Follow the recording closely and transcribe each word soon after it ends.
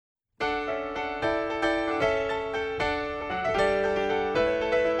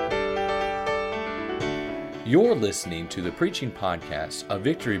You're listening to the preaching podcast of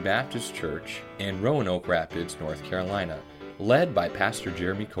Victory Baptist Church in Roanoke Rapids, North Carolina, led by Pastor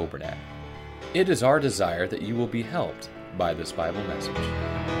Jeremy Coburnack. It is our desire that you will be helped by this Bible message.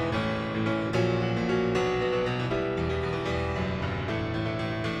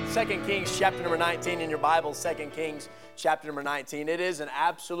 2 Kings chapter number 19 in your Bible, 2 Kings chapter number 19. It is an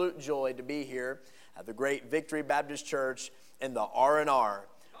absolute joy to be here at the great Victory Baptist Church in the R&R,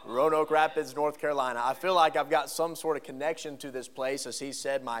 Roanoke Rapids, North Carolina. I feel like I've got some sort of connection to this place. As he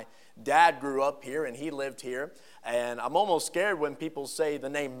said, my dad grew up here and he lived here. And I'm almost scared when people say the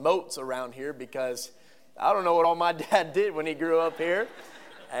name Moates around here because I don't know what all my dad did when he grew up here.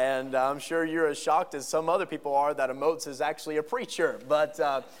 And I'm sure you're as shocked as some other people are that a Moates is actually a preacher. But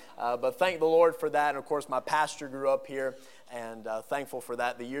thank the Lord for that. And, of course, my pastor grew up here, and thankful for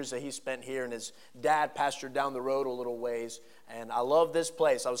that, the years that he spent here. And his dad pastored down the road a little ways. And I love this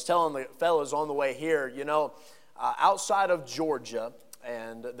place. I was telling the fellows on the way here, you know, outside of Georgia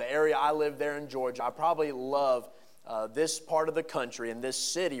and the area I live there in Georgia, I probably love this part of the country and this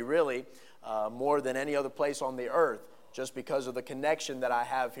city really more than any other place on the earth, just because of the connection that I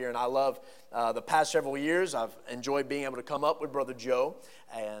have here. And I love the past several years, I've enjoyed being able to come up with Brother Joe.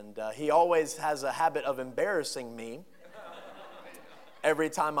 And he always has a habit of embarrassing me every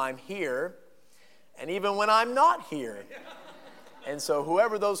time I'm here, and even when I'm not here. And so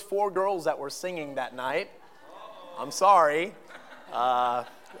whoever those 4 girls that were singing that night, I'm sorry. I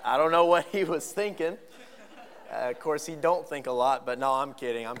don't know what he was thinking. Of course, he don't think a lot, but no, I'm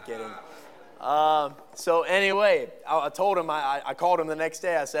kidding. So anyway, I told him, I called him the next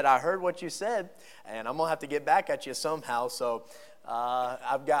day. I said, I heard what you said, and I'm going to have to get back at you somehow. So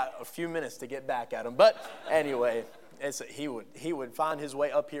I've got a few minutes to get back at him. But anyway, he would find his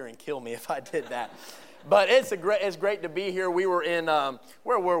way up here and kill me if I did that. But it's great to be here. We were in,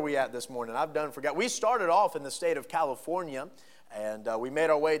 where were we at this morning? Forgot. We started off in the state of California. And we made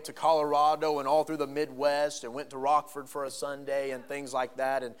our way to Colorado and all through the Midwest and went to Rockford for a Sunday and things like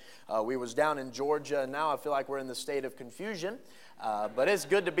that. And we was down in Georgia, and now I feel like we're in the state of confusion. But it's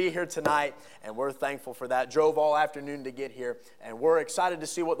good to be here tonight, and we're thankful for that. Drove all afternoon to get here, and we're excited to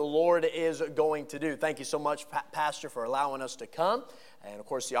see what the Lord is going to do. Thank you so much, Pastor, for allowing us to come. And, of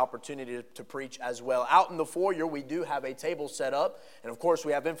course, the opportunity to preach as well. Out in the foyer, we do have a table set up. And, of course,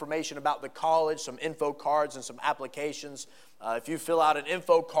 we have information about the college, some info cards and some applications. If you fill out an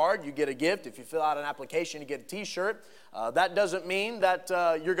info card, you get a gift. If you fill out an application, you get a T-shirt. That doesn't mean that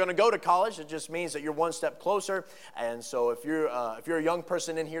you're going to go to college. It just means that you're one step closer. And so if you're a young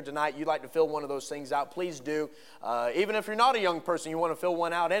person in here tonight, you'd like to fill one of those things out, please do. Even if you're not a young person, you want to fill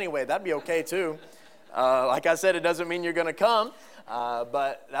one out anyway, that'd be okay too. Like I said, it doesn't mean you're going to come.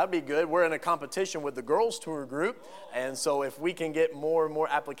 But that'd be good. We're in a competition with the girls tour group, and so if we can get more and more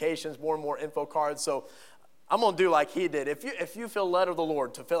applications, more and more info cards, so I'm going to do like he did. If you feel led of the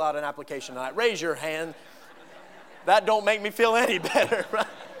Lord to fill out an application tonight, raise your hand. That don't make me feel any better, right?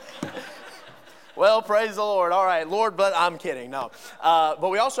 Well, praise the Lord. All right, Lord, but I'm kidding. No. But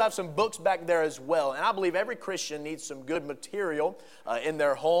we also have some books back there as well. And I believe every Christian needs some good material in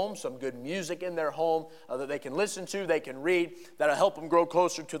their home, some good music in their home that they can listen to, they can read, that'll help them grow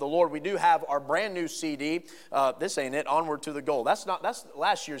closer to the Lord. We do have our brand new CD. This ain't it, Onward to the Goal. That's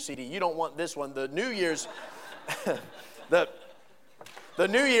last year's CD. You don't want this one. The New Year's, the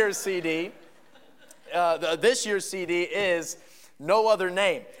New Year's CD, this year's CD is No Other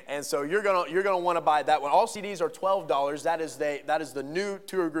Name, and so you're gonna want to buy that one. All CDs are $12. That is the new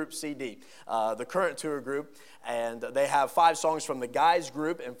tour group CD, the current tour group, and they have 5 songs from the guys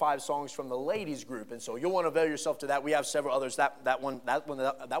group and 5 songs from the ladies group, and so you'll want to avail yourself to that. We have several others. That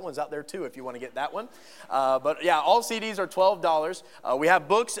one's out there too if you want to get that one. But yeah, all CDs are $12. We have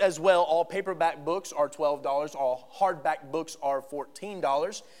books as well. All paperback books are $12. All hardback books are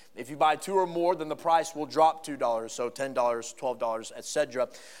 $14. If you buy 2 or more, then the price will drop $2, so $10, $12, etc.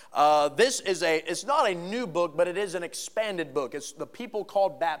 It's not a new book, but it is an expanded book. It's The People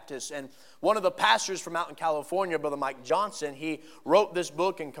Called Baptists, and one of the pastors from out in California, Brother Mike Johnson, he wrote this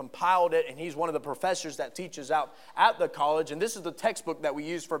book and compiled it, and he's one of the professors that teaches out at the college, and this is the textbook that we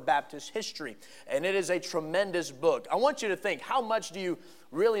use for Baptist history, and it is a tremendous book. I want you to think, how much do you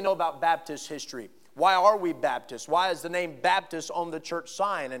really know about Baptist history? Why are we Baptists? Why is the name Baptist on the church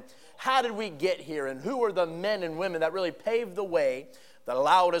sign? And how did we get here? And who are the men and women that really paved the way that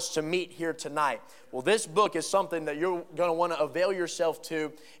allowed us to meet here tonight. Well, this book is something that you're going to want to avail yourself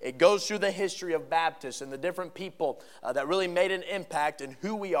to. It goes through the history of Baptists and the different people that really made an impact in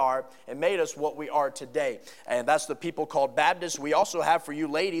who we are and made us what we are today. And that's the people called Baptists. We also have for you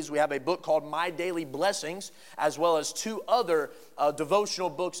ladies, we have a book called My Daily Blessings, as well as 2 other devotional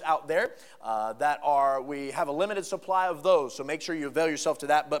books out there we have a limited supply of those. So make sure you avail yourself to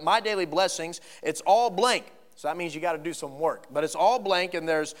that. But My Daily Blessings, it's all blank. So that means you got to do some work. But it's all blank, and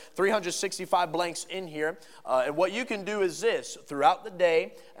there's 365 blanks in here. And what you can do is this. Throughout the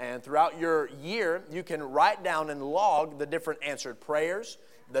day and throughout your year, you can write down and log the different answered prayers,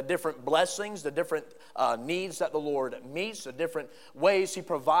 the different blessings, the different needs that the Lord meets, the different ways He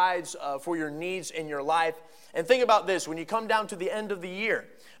provides for your needs in your life. And think about this. When you come down to the end of the year,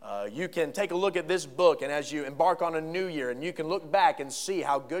 you can take a look at this book, and as you embark on a new year, and you can look back and see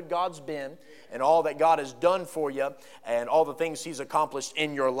how good God's been and all that God has done for you and all the things He's accomplished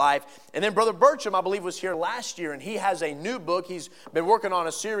in your life. And then Brother Burcham, I believe, was here last year, and he has a new book. He's been working on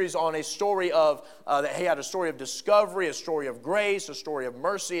a series on a story of, he had a story of discovery, a story of grace, a story of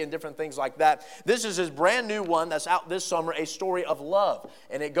mercy, and different things like that. This is his brand new one that's out this summer, A Story of Love.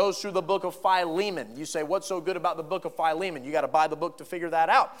 And it goes through the book of Philemon. You say, what's so good about the book of Philemon? You got to buy the book to figure that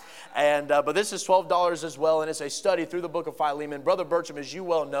out. And but this is $12 as well, and it's a study through the book of Philemon. Brother Burcham, as you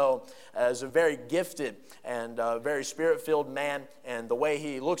well know, is a very gifted and very spirit-filled man, and the way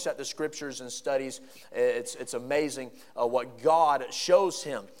he looks at the scriptures and studies, it's amazing what God shows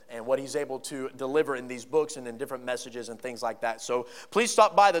him and what he's able to deliver in these books and in different messages and things like that. So please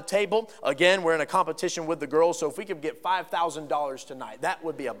stop by the table. Again, we're in a competition with the girls, so if we could get $5,000 tonight, that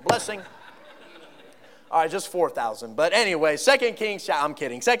would be a blessing. All right, just 4,000. But anyway, 2 Kings, I'm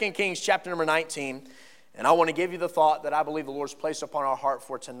kidding. 2 Kings chapter number 19. And I want to give you the thought that I believe the Lord's placed upon our heart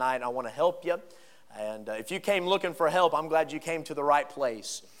for tonight. I want to help you. And if you came looking for help, I'm glad you came to the right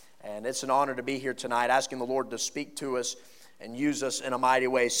place. And it's an honor to be here tonight, asking the Lord to speak to us and use us in a mighty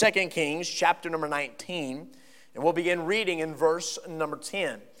way. 2 Kings chapter number 19. And we'll begin reading in verse number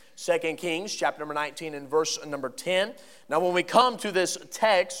 10. 2 Kings chapter number 19 and verse number 10. Now when we come to this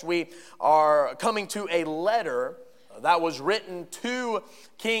text, we are coming to a letter that was written to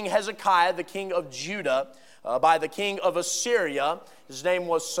King Hezekiah, the king of Judah, by the king of Assyria. His name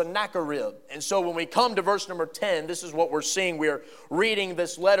was Sennacherib. And so when we come to verse number 10, this is what we're seeing. We are reading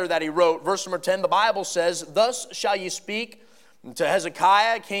this letter that he wrote. Verse number 10, the Bible says, "Thus shall you speak to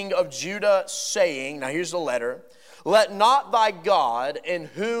Hezekiah, king of Judah, saying," now here's the letter, "Let not thy God, in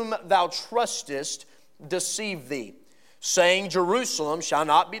whom thou trustest, deceive thee, saying, Jerusalem shall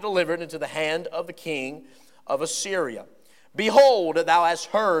not be delivered into the hand of the king of Assyria. Behold, thou hast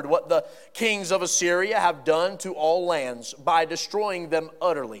heard what the kings of Assyria have done to all lands by destroying them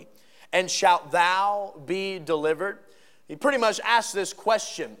utterly. And shalt thou be delivered?" He pretty much asked this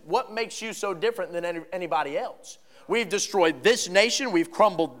question: what makes you so different than anybody else? We've destroyed this nation, we've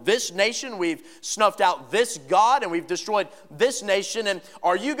crumbled this nation, we've snuffed out this God, and we've destroyed this nation. And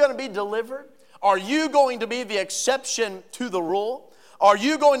are you going to be delivered? Are you going to be the exception to the rule? Are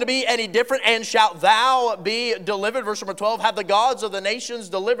you going to be any different? And shalt thou be delivered? Verse number 12, "Have the gods of the nations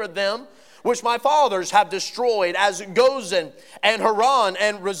delivered them, which my fathers have destroyed, as Gozan and Haran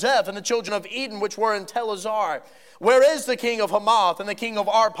and Rezeph and the children of Eden, which were in Telazar? Where is the king of Hamath and the king of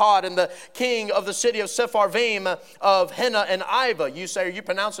Arpad and the king of the city of Sepharvaim of Hena and Iva?" You say, are you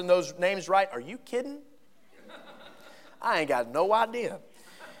pronouncing those names right? Are you kidding? I ain't got no idea.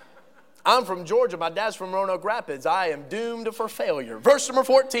 I'm from Georgia. My dad's from Roanoke Rapids. I am doomed for failure. Verse number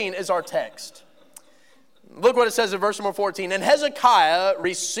 14 is our text. Look what it says in verse number 14. "And Hezekiah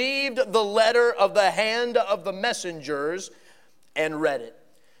received the letter of the hand of the messengers and read it."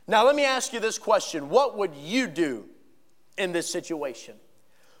 Now let me ask you this question. What would you do in this situation?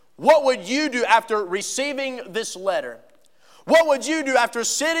 What would you do after receiving this letter? What would you do after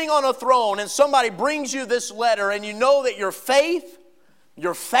sitting on a throne and somebody brings you this letter and you know that your faith,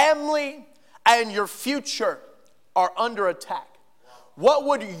 your family, and your future are under attack? What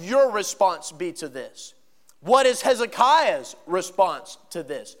would your response be to this? What is Hezekiah's response to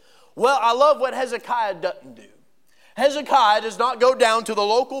this? Well, I love what Hezekiah doesn't do. Hezekiah does not go down to the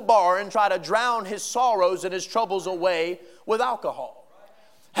local bar and try to drown his sorrows and his troubles away with alcohol.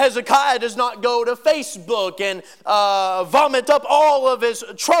 Hezekiah does not go to Facebook and vomit up all of his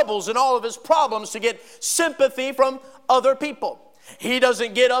troubles and all of his problems to get sympathy from other people. He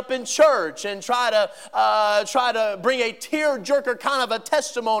doesn't get up in church and try to bring a tear-jerker kind of a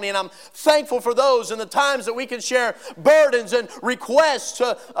testimony. And I'm thankful for those and the times that we can share burdens and requests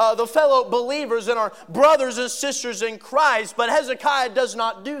to the fellow believers and our brothers and sisters in Christ. But Hezekiah does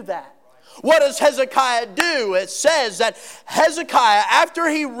not do that. What does Hezekiah do? It says that Hezekiah, after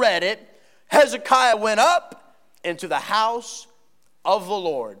he read it, Hezekiah went up into the house of the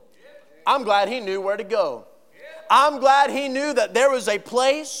Lord. I'm glad he knew where to go. I'm glad he knew that there was a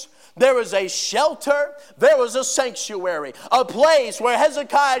place, there was a shelter, there was a sanctuary, a place where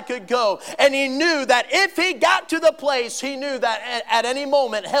Hezekiah could go. And he knew that if he got to the place, he knew that at any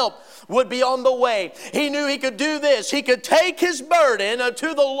moment help would be on the way. He knew he could do this. He could take his burden to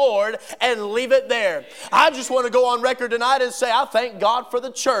the Lord and leave it there. I just want to go on record tonight and say I thank God for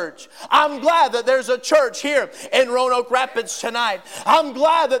the church. I'm glad that there's a church here in Roanoke Rapids tonight. I'm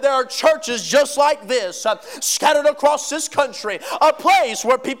glad that there are churches just like this scattered across this country. A place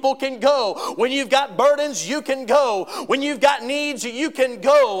where people can go. When you've got burdens, you can go. When you've got needs, you can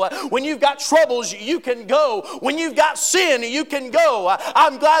go. When you've got troubles, you can go. When you've got sin, you can go.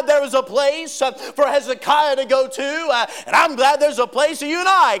 I'm glad there was a place for Hezekiah to go to, and I'm glad there's a place that you and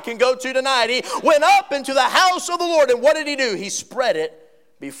I can go to tonight. He went up into the house of the Lord, and what did he do? He spread it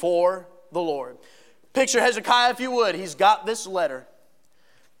before the Lord. Picture Hezekiah, if you would. He's got this letter,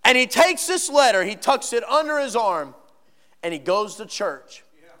 and he takes this letter, he tucks it under his arm, and he goes to church.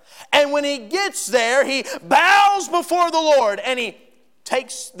 And when he gets there, he bows before the Lord, and he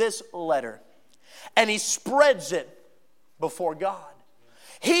takes this letter, and he spreads it before God.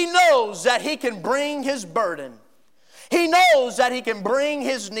 He knows that he can bring his burden. He knows that he can bring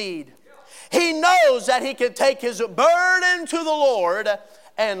his need. He knows that he can take his burden to the Lord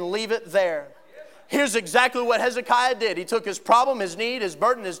and leave it there. Here's exactly what Hezekiah did. He took his problem, his need, his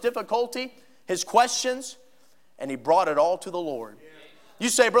burden, his difficulty, his questions, and he brought it all to the Lord. You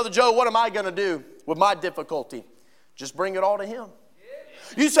say, Brother Joe, what am I going to do with my difficulty? Just bring it all to Him.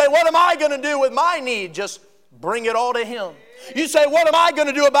 You say, what am I going to do with my need? Just bring it all to Him. You say, what am I going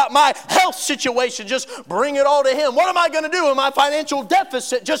to do about my health situation? Just bring it all to Him. What am I going to do with my financial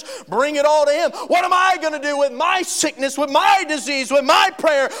deficit? Just bring it all to Him. What am I going to do with my sickness, with my disease, with my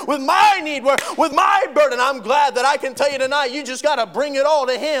prayer, with my need, with my burden? I'm glad that I can tell you tonight, you just got to bring it all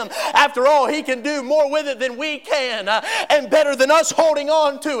to Him. After all, He can do more with it than we can, and better than us holding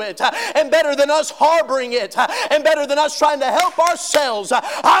on to it, and better than us harboring it, and better than us trying to help ourselves.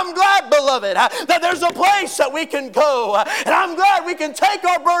 I'm glad, beloved, that there's a place that we can go. And I'm glad we can take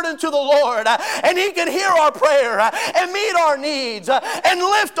our burden to the Lord, and He can hear our prayer and meet our needs and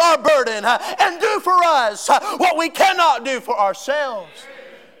lift our burden and do for us what we cannot do for ourselves.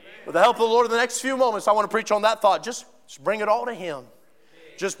 With the help of the Lord in the next few moments, I want to preach on that thought. Just bring it all to Him.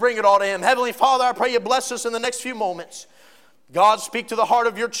 Just bring it all to Him. Heavenly Father, I pray You bless us in the next few moments. God, speak to the heart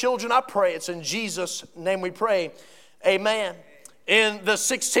of Your children, I pray. It's in Jesus' name we pray. Amen. In the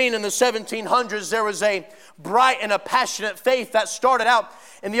 16 and the 1700s, there was a bright and a passionate faith that started out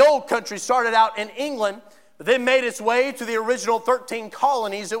in the old country, started out in England, but then made its way to the original 13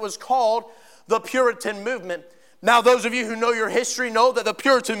 colonies. It was called the Puritan movement. Now, those of you who know your history know that the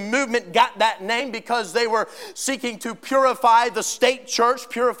Puritan movement got that name because they were seeking to purify the state church,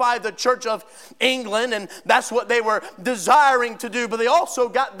 purify the Church of England, and that's what they were desiring to do. But they also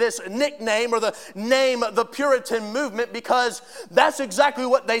got this nickname or the name the Puritan movement because that's exactly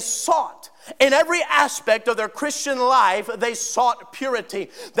what they sought. In every aspect of their Christian life, they sought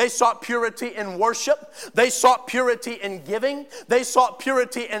purity. They sought purity in worship. They sought purity in giving. They sought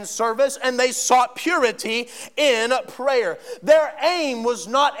purity in service. And they sought purity in prayer. Their aim was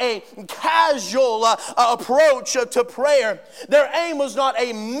not a casual approach to prayer. Their aim was not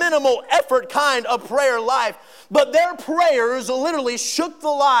a minimal effort kind of prayer life. But their prayers literally shook the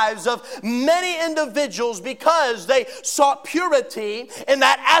lives of many individuals because they sought purity in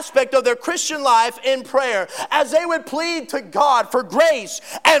that aspect of their Christian life in prayer. As they would plead to God for grace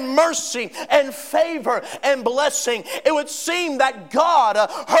and mercy and favor and blessing, it would seem that God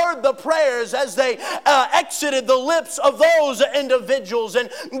heard the prayers as they exited the lips of those individuals, and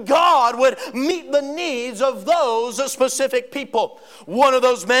God would meet the needs of those specific people. One of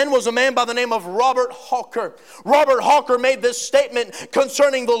those men was a man by the name of Robert Hawker. Robert Hawker made this statement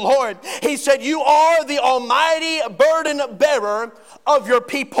concerning the Lord. He said, "You are the almighty burden bearer of Your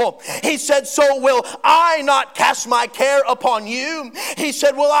people." He said, "So will I not cast my care upon You?" He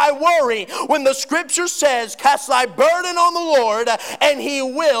said, "Will I worry when the scripture says, cast thy burden on the Lord and He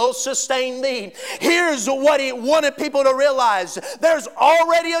will sustain thee?" Here's what he wanted people to realize. There's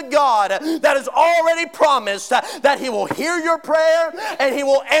already a God that has already promised that He will hear your prayer and He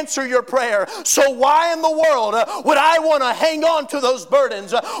will answer your prayer. So why in the world would I want to hang on to those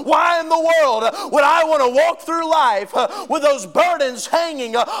burdens? Why in the world would I want to walk through life with those burdens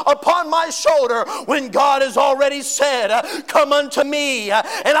hanging upon my shoulder when God has already said, come unto me, and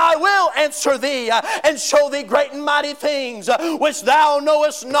I will answer thee, and show thee great and mighty things which thou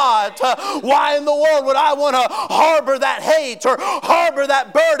knowest not. Why in the world would I want to harbor that hate or harbor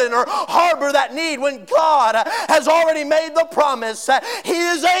that burden or harbor that need when God has already made the promise that He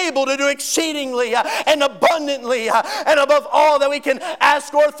is able to do exceedingly and abundantly and above all that we can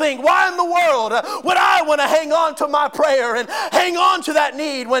ask or think? Why in the world would I want to hang on to my prayer and hang on to that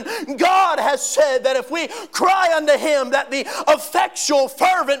need when God has said that if we cry unto Him, that the effectual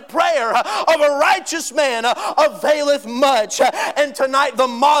fervent prayer of a righteous man availeth much? And tonight the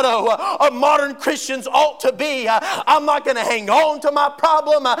motto of modern Christians ought to be, I'm not going to hang on to my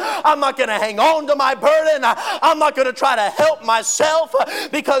problem, I'm not going to hang on to my burden, I'm not going to try to help myself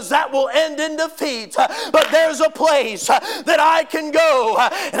because that will end in defeat. But there's a place that I can go,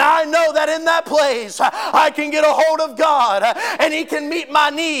 and I know that in that place I can get a hold of God, and He can meet my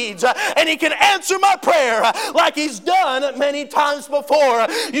needs, and He can answer my prayer like He's done many times before.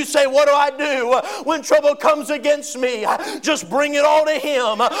 You say, what do I do when trouble comes against me? Just bring it all to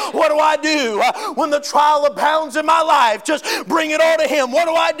Him. What do I do when the trial abounds in my life? Just bring it all to Him. What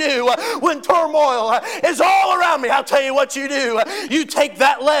do I do when turmoil is all around me? I'll tell you what you do. You take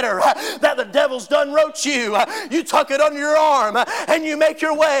that letter that the devil's done wrote you, you tuck it under your arm, and you make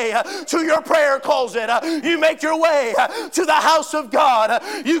your way to your prayer closet. You make your way to the house of God.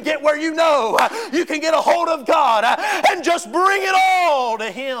 You get where you know you can get a hold of God and just bring it all to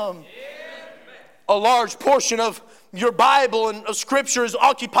Him. A large portion of your Bible and of Scripture is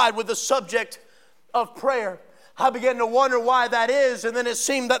occupied with the subject of prayer. I began to wonder why that is, and then it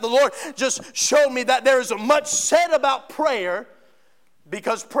seemed that the Lord just showed me that there is much said about prayer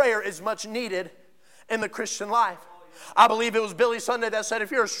because prayer is much needed in the Christian life. I believe it was Billy Sunday that said,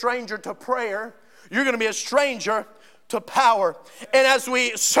 if you're a stranger to prayer, you're going to be a stranger to power. And as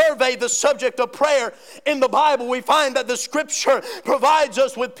we survey the subject of prayer in the Bible, we find that the Scripture provides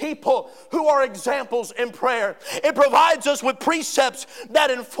us with people who are examples in prayer. It provides us with precepts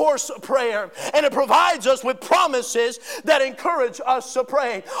that enforce prayer, and it provides us with promises that encourage us to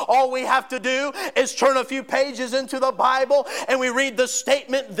pray. All we have to do is turn a few pages into the Bible, and we read the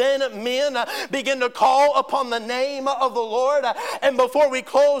statement, then men begin to call upon the name of the Lord. And before we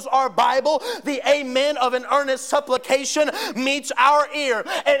close our Bible, the amen of an earnest supplication meets our ear.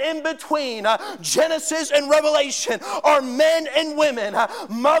 And in between Genesis and Revelation are men and women,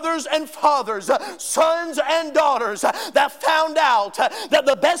 mothers and fathers, sons and daughters that found out that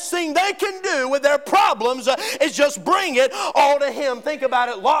the best thing they can do with their problems is just bring it all to Him. Think about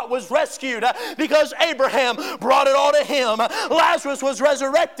it. Lot was rescued because Abraham brought it all to him. Lazarus was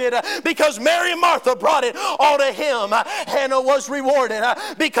resurrected because Mary and Martha brought it all to Him. Hannah was rewarded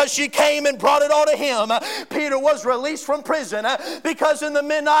because she came and brought it all to Him. Peter was released from prison because in the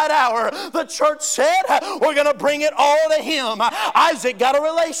midnight hour the church said, we're going to bring it all to Him. Isaac got a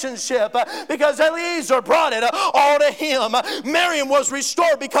relationship because Eliezer brought it all to him. Miriam was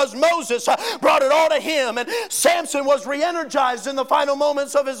restored because Moses brought it all to him. And Samson was re-energized in the final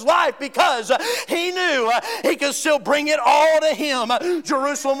moments of his life because he knew he could still bring it all to Him.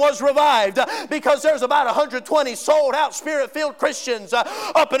 Jerusalem was revived because there's about 120 sold out Spirit-filled Christians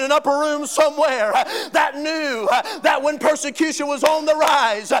up in an upper room somewhere that knew that when persecution was on the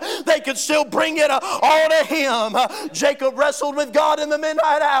rise, they could still bring it all to Him. Jacob wrestled with God in the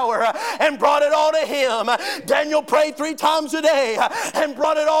midnight hour and brought it all to Him. Daniel prayed 3 times a day and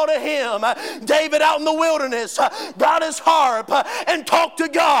brought it all to Him. David out in the wilderness got his harp and talked to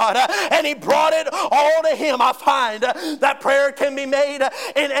God, and he brought it all to Him. I find that prayer can be made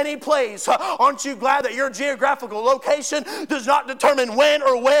in any place. Aren't you glad that your geographical location does not determine when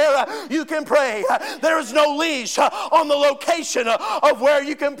or where you can pray? There is no leash on the location of where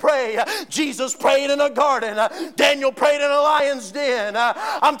you can pray. Jesus prayed in a garden. Daniel prayed in a lion's den.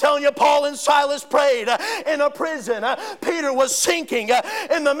 I'm telling you, Paul and Silas prayed in a prison. Peter was sinking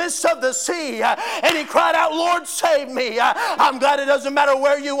in the midst of the sea, and he cried out, Lord, save me. I'm glad it doesn't matter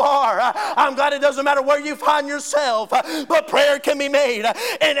where you are. I'm glad it doesn't matter where you find yourself, but prayer can be made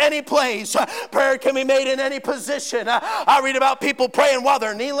in any place. Prayer can be made in any position. I read about people praying while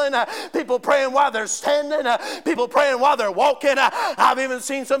they're kneeling, people praying while they're standing, people praying while they're walking. I've even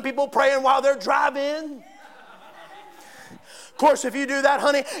seen some people praying while they're driving. Of course, if you do that,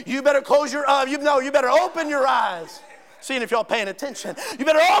 honey, you better close your you better open your eyes. Seeing if y'all paying attention. You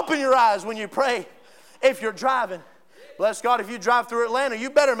better open your eyes when you pray if you're driving. Bless God, if you drive through Atlanta, you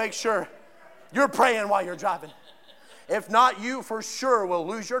better make sure you're praying while you're driving. If not, you for sure will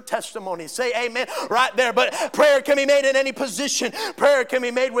lose your testimony. Say amen right there. But prayer can be made in any position. Prayer can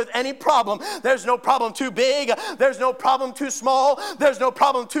be made with any problem. There's no problem too big. There's no problem too small. There's no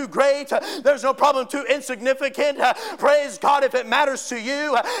problem too great. There's no problem too insignificant. Praise God. If it matters to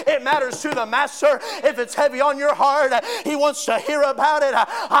you, it matters to the Master. If it's heavy on your heart, He wants to hear about it.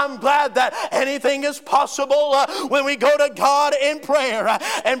 I'm glad that anything is possible when we go to God in prayer.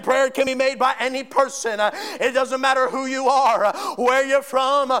 And prayer can be made by any person. It doesn't matter who you are, where you're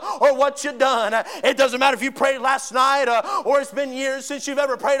from, or what you've done. It doesn't matter if you prayed last night or it's been years since you've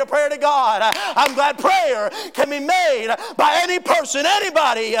ever prayed a prayer to God. I'm glad prayer can be made by any person.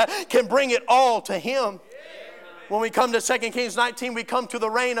 Anybody can bring it all to Him. When we come to 2 Kings 19, we come to the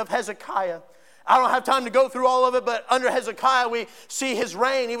reign of Hezekiah. I don't have time to go through all of it, but under Hezekiah we see his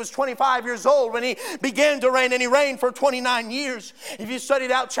reign. He was 25 years old when he began to reign, and he reigned for 29 years. If you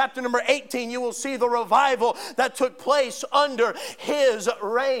studied out chapter number 18, you will see the revival that took place under his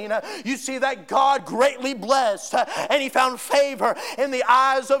reign. You see that God greatly blessed, and he found favor in the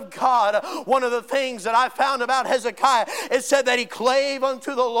eyes of God. One of the things that I found about Hezekiah, it said that he clave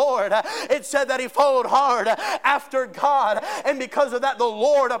unto the Lord. It said that he followed hard after God, and because of that, the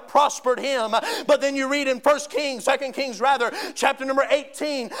Lord prospered him. But then you read in 2 Kings rather, chapter number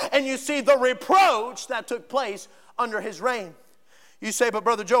 18, and you see the reproach that took place under his reign. You say, but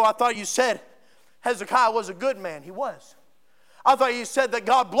Brother Joe, I thought you said Hezekiah was a good man. He was. I thought you said that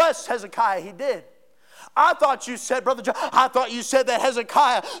God blessed Hezekiah. He did. I thought you said, Brother Joe, I thought you said that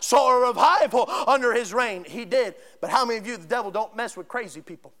Hezekiah saw a revival under his reign. He did. But how many of you, the devil don't mess with crazy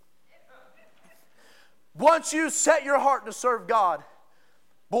people? Once you set your heart to serve God,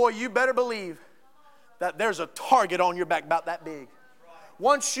 boy, you better believe that there's a target on your back about that big.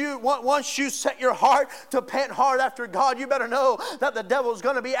 Once you set your heart to pant hard after God, you better know that the devil's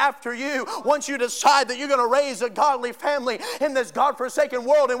going to be after you. Once you decide that you're going to raise a godly family in this God-forsaken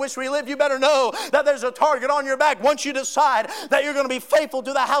world in which we live, you better know that there's a target on your back. Once you decide that you're going to be faithful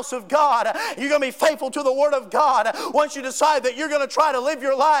to the house of God, you're going to be faithful to the Word of God. Once you decide that you're going to try to live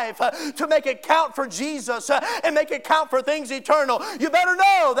your life to make it count for Jesus and make it count for things eternal, you better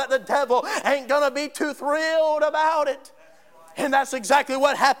know that the devil ain't going to be too thrilled about it. And that's exactly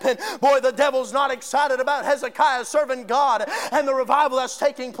what happened. Boy, the devil's not excited about Hezekiah serving God and the revival that's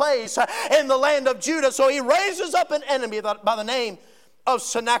taking place in the land of Judah. So he raises up an enemy by the name of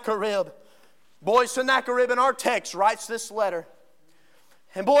Sennacherib. Boy, Sennacherib in our text writes this letter.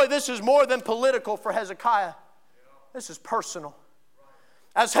 And boy, this is more than political for Hezekiah. This is personal.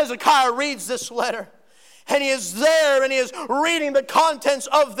 As Hezekiah reads this letter, and he is there and he is reading the contents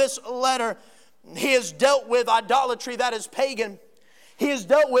of this letter, he has dealt with idolatry that is pagan. He has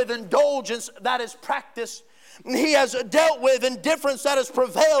dealt with indulgence that is practiced. He has dealt with indifference that has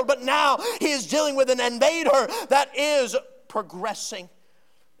prevailed. But now he is dealing with an invader that is progressing.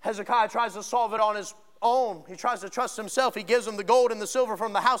 Hezekiah tries to solve it on his own. He tries to trust himself. He gives him the gold and the silver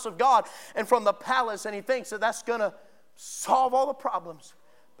from the house of God and from the palace. And he thinks that that's going to solve all the problems.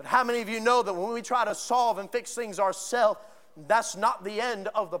 But how many of you know that when we try to solve and fix things ourselves, that's not the end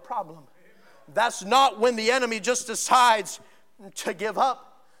of the problem? That's not when the enemy just decides to give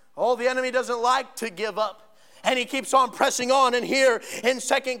up. Oh, the enemy doesn't like to give up. And he keeps on pressing on. And here in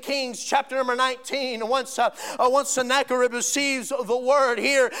 2 Kings chapter number 19, once Sennacherib receives the word,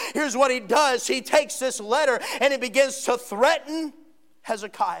 here's what he does. He takes this letter and he begins to threaten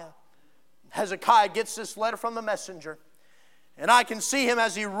Hezekiah. Hezekiah gets this letter from the messenger. And I can see him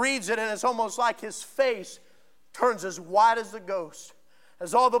as he reads it, and it's almost like his face turns as white as the ghost,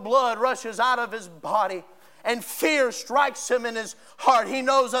 as all the blood rushes out of his body and fear strikes him in his heart. He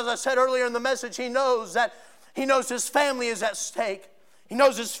knows, as I said earlier in the message, he knows his family is at stake. He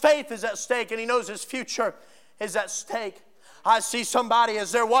knows his faith is at stake, and he knows his future is at stake. I see somebody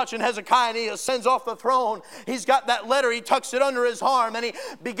as they're watching Hezekiah and he ascends off the throne. He's got that letter. He tucks it under his arm and he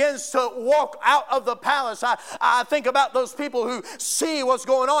begins to walk out of the palace. I think about those people who see what's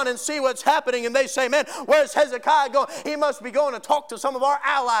going on and see what's happening, and they say, man, where's Hezekiah going? He must be going to talk to some of our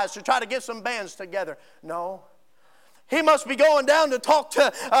allies to try to get some bands together. No. He must be going down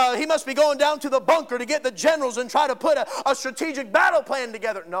to he must be going down to the bunker to get the generals and try to put a strategic battle plan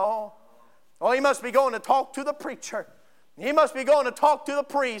together. No. Oh, he must be going to talk to the preacher. He must be going to talk to the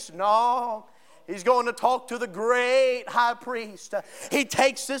priest. No. He's going to talk to the great high priest. He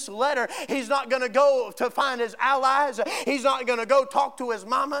takes this letter. He's not going to go to find his allies. He's not going to go talk to his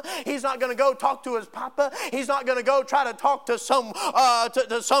mama. He's not going to go talk to his papa. He's not going to go try to talk to some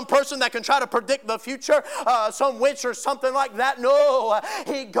person that can try to predict the future, some witch or something like that. No,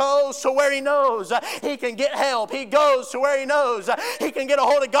 he goes to where he knows he can get help. He goes to where he knows he can get a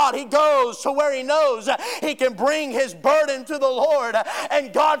hold of God. He goes to where he knows he can bring his burden to the Lord,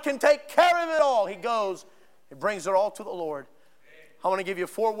 and God can take care of it all. He goes, he brings it all to the Lord. I want to give you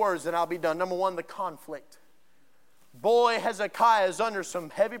 4 words and I'll be done. Number 1, the conflict. Boy, Hezekiah is under some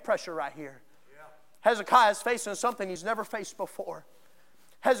heavy pressure right here. Hezekiah is facing something he's never faced before.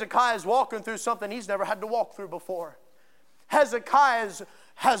 Hezekiah is walking through something he's never had to walk through before. Hezekiah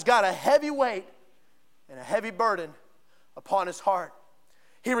has got a heavy weight and a heavy burden upon his heart.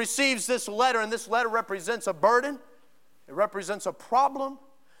 He receives this letter, and this letter represents a burden. It represents a problem.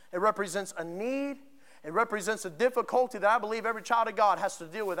 It represents a need. It represents a difficulty that I believe every child of God has to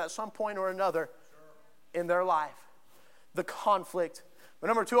deal with at some point or another in their life. The conflict. But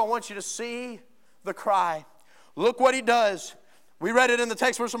number 2, I want you to see the cry. Look what he does. We read it in the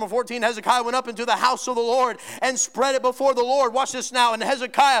text, verse number 14. Hezekiah went up into the house of the Lord and spread it before the Lord. Watch this now. And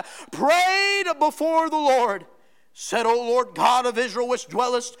Hezekiah prayed before the Lord, said, O Lord God of Israel, which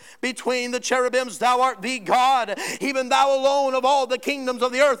dwellest between the cherubims, thou art the God, even thou alone of all the kingdoms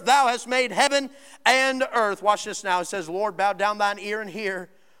of the earth. Thou hast made heaven and earth. Watch this now. It says, Lord, bow down thine ear and hear.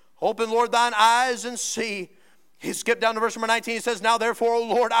 Open, Lord, thine eyes and see. He skipped down to verse number 19. He says, Now therefore, O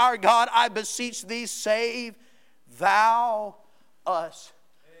Lord our God, I beseech thee, save thou us.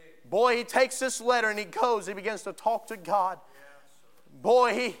 Boy, he takes this letter and he goes. He begins to talk to God.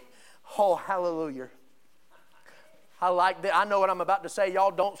 Boy, oh, hallelujah. I like that. I know what I'm about to say.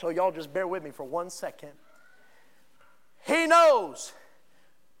 Y'all don't, so y'all just bear with me for 1 second. He knows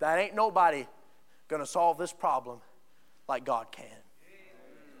that ain't nobody going to solve this problem like God can.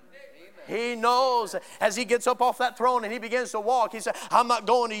 He knows as he gets up off that throne and he begins to walk, he said, I'm not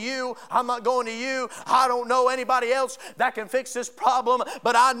going to you. I'm not going to you. I don't know anybody else that can fix this problem,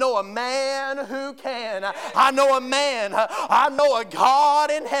 but I know a man who can. I know a man. I know a God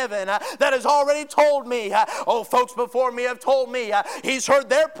in heaven that has already told me. Oh, folks before me have told me. He's heard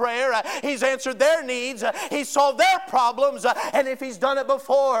their prayer. He's answered their needs. He's solved their problems. And if he's done it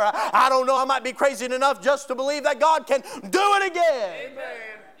before, I don't know, I might be crazy enough just to believe that God can do it again. Amen.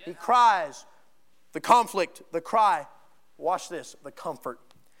 He cries. The conflict, the cry. Watch this, the comfort.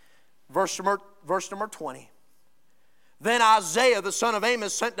 Verse number 20. Then Isaiah the son of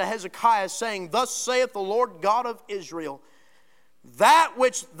Amos sent to Hezekiah, saying, Thus saith the Lord God of Israel, that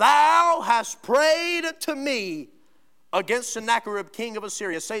which thou hast prayed to me against Sennacherib king of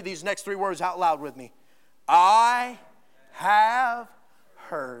Assyria. Say these next 3 words out loud with me. I have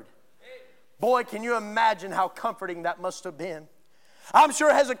heard. Boy, can you imagine how comforting that must have been? I'm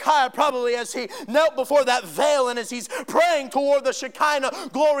sure Hezekiah probably, as he knelt before that veil and as he's praying toward the Shekinah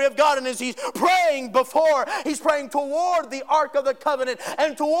glory of God, and as he's praying toward the Ark of the Covenant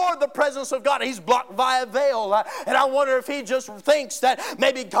and toward the presence of God, he's blocked by a veil. And I wonder if he just thinks that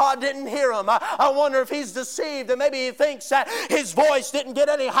maybe God didn't hear him. I wonder if he's deceived and maybe he thinks that his voice didn't get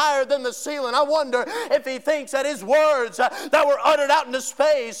any higher than the ceiling. I wonder if he thinks that his words that were uttered out into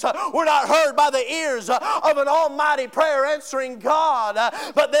space were not heard by the ears of an almighty prayer answering God.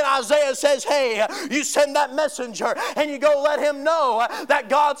 But then Isaiah says, hey, you send that messenger and you go let him know that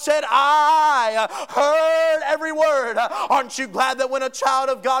God said, I heard every word. Aren't you glad that when a child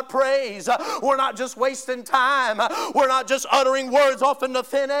of God prays, we're not just wasting time. We're not just uttering words off into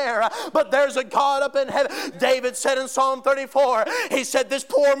thin air, but there's a God up in heaven. David said in Psalm 34, he said, this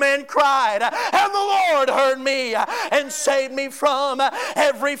poor man cried, and the Lord heard me and saved me from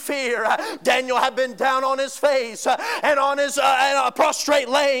every fear. Daniel had been down on his face and on his prostrate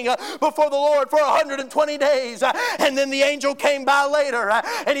laying before the Lord for 120 days. And then the angel came by later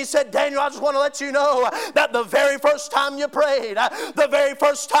and he said, Daniel, I just want to let you know that the very first time you prayed, the very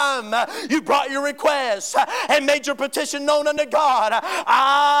first time you brought your request and made your petition known unto God,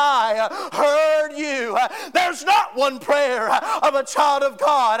 I heard you. There's not one prayer of a child of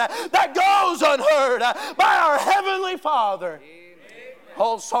God that goes unheard by our Heavenly Father.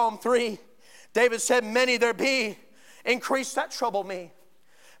 Oh, Psalm 3, David said, many there be increase that trouble me.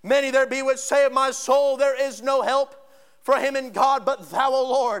 Many there be which say of my soul, there is no help for him in God, but thou, O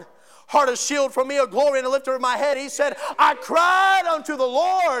Lord, art a shield for me, a glory and a lifter of my head. He said, I cried unto the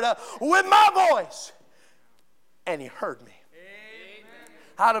Lord with my voice, and he heard me. Amen.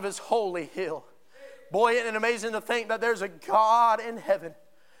 Out of his holy hill. Boy, isn't it amazing to think that there's a God in heaven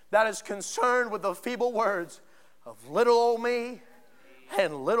that is concerned with the feeble words of little old me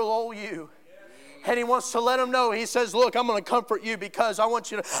and little old you. And he wants to let them know. He says, look, I'm going to comfort you because I want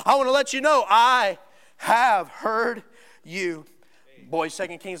to let you know I have heard you. Boy, 2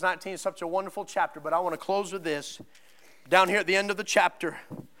 Kings 19 is such a wonderful chapter, but I want to close with this. Down here at the end of the chapter,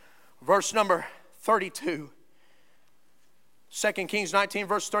 verse number 32. 2 Kings 19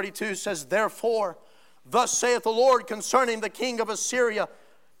 verse 32 says, therefore, thus saith the Lord concerning the king of Assyria,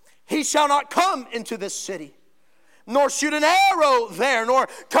 he shall not come into this city, nor shoot an arrow there, nor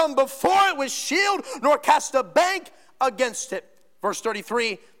come before it with shield, nor cast a bank against it. Verse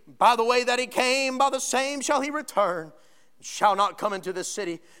 33, by the way that he came, by the same shall he return, shall not come into this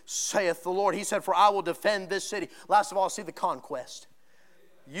city, saith the Lord. He said, for I will defend this city. Last of all, see the conquest.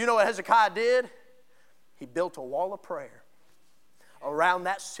 You know what Hezekiah did? He built a wall of prayer around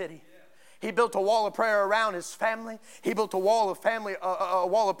that city. He built a wall of prayer around his family. He built a wall of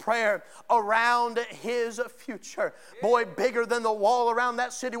prayer around his future. Boy, bigger than the wall around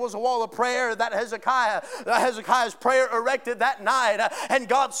that city was a wall of prayer that Hezekiah's prayer erected that night. And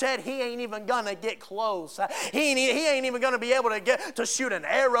God said he ain't even going to get close. He ain't even going to be able to shoot an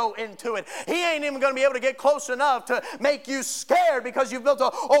arrow into it. He ain't even going to be able to get close enough to make you scared because you've built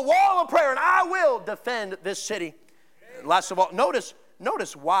a wall of prayer, and I will defend this city. Last of all, notice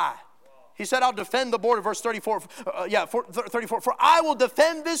why. He said, I'll defend the border, verse 34. 34. For I will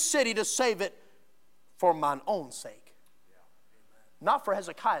defend this city to save it for mine own sake. Not for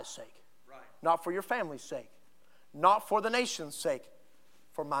Hezekiah's sake. Not for your family's sake. Not for the nation's sake.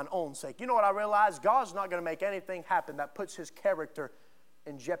 For mine own sake. You know what I realized? God's not going to make anything happen that puts his character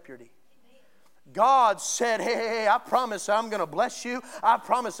in jeopardy. God said, hey, I promise I'm going to bless you. I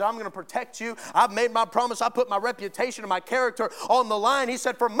promise I'm going to protect you. I've made my promise. I put my reputation and my character on the line. He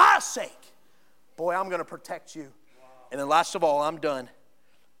said, for my sake, boy, I'm going to protect you. Wow. And then last of all, I'm done.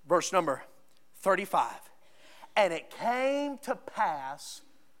 Verse number 35. And it came to pass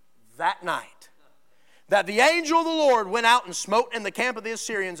that night that the angel of the Lord went out and smote in the camp of the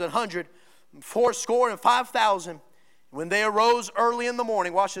Assyrians 185,000. When they arose early in the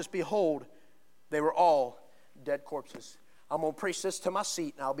morning, watch this, behold, they were all dead corpses. I'm going to preach this to my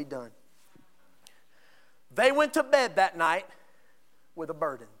seat and I'll be done. They went to bed that night with a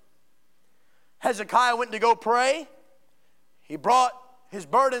burden. Hezekiah went to go pray. He brought his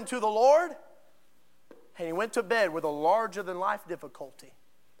burden to the Lord. And he went to bed with a larger than life difficulty.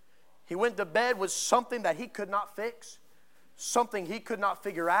 He went to bed with something that he could not fix. Something he could not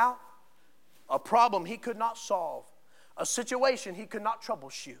figure out. A problem he could not solve. A situation he could not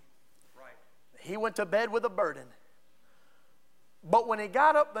troubleshoot. He went to bed with a burden. But when he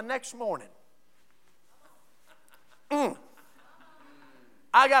got up the next morning, I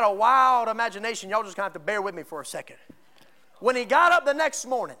got a wild imagination. Y'all just going to have to bear with me for a second. When he got up the next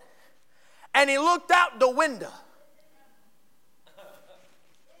morning and he looked out the window,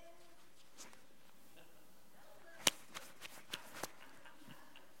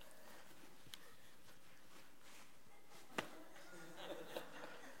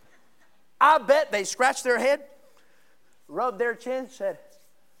 I bet they scratched their head, rubbed their chin, said,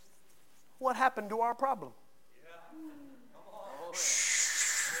 what happened to our problem?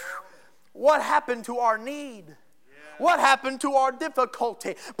 What happened to our need? What happened to our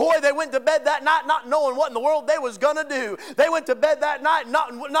difficulty? Boy, they went to bed that night not knowing what in the world they was going to do. They went to bed that night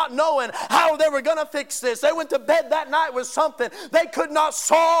not knowing how they were going to fix this. They went to bed that night with something they could not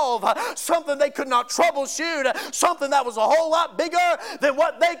solve, something they could not troubleshoot, something that was a whole lot bigger than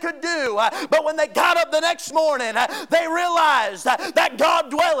what they could do. But when they got up the next morning, they realized that God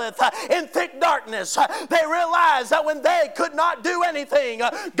dwelleth in thick darkness. They realized that when they could not do anything,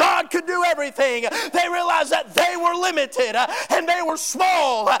 God could do everything. They realized that they were limited and they were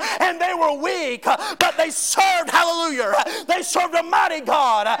small and they were weak, but they served, hallelujah, they served a mighty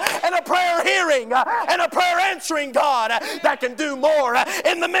God and a prayer hearing and a prayer answering God that can do more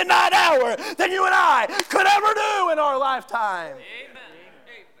in the midnight hour than you and I could ever do in our lifetime. Amen.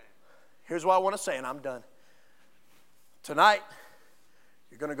 Here's what I want to say and I'm done. Tonight,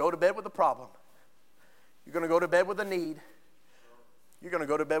 you're going to go to bed with a problem. You're going to go to bed with a need. You're going to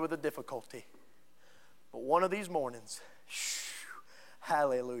go to bed with a difficulty. But one of these mornings,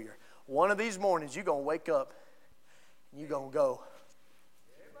 hallelujah, one of these mornings you're going to wake up and you're going to go,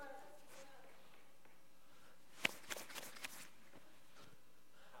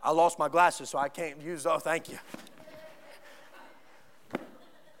 I lost my glasses so I can't use those. Thank you.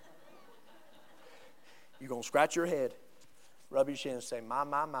 You're going to scratch your head, rub your chin and say, my,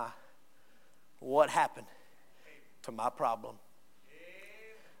 what happened to my problem?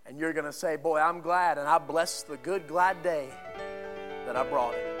 And you're going to say, boy, I'm glad and I bless the good glad day that I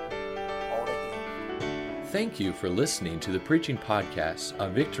brought it all to him. Thank you for listening to the preaching podcast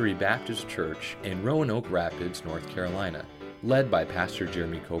of Victory Baptist Church in Roanoke Rapids, North Carolina, led by Pastor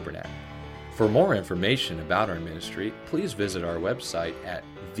Jeremy Coburnack. For more information about our ministry, please visit our website at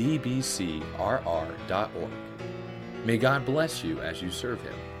vbcrr.org. May God bless you as you serve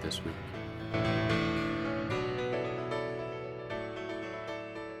Him this week.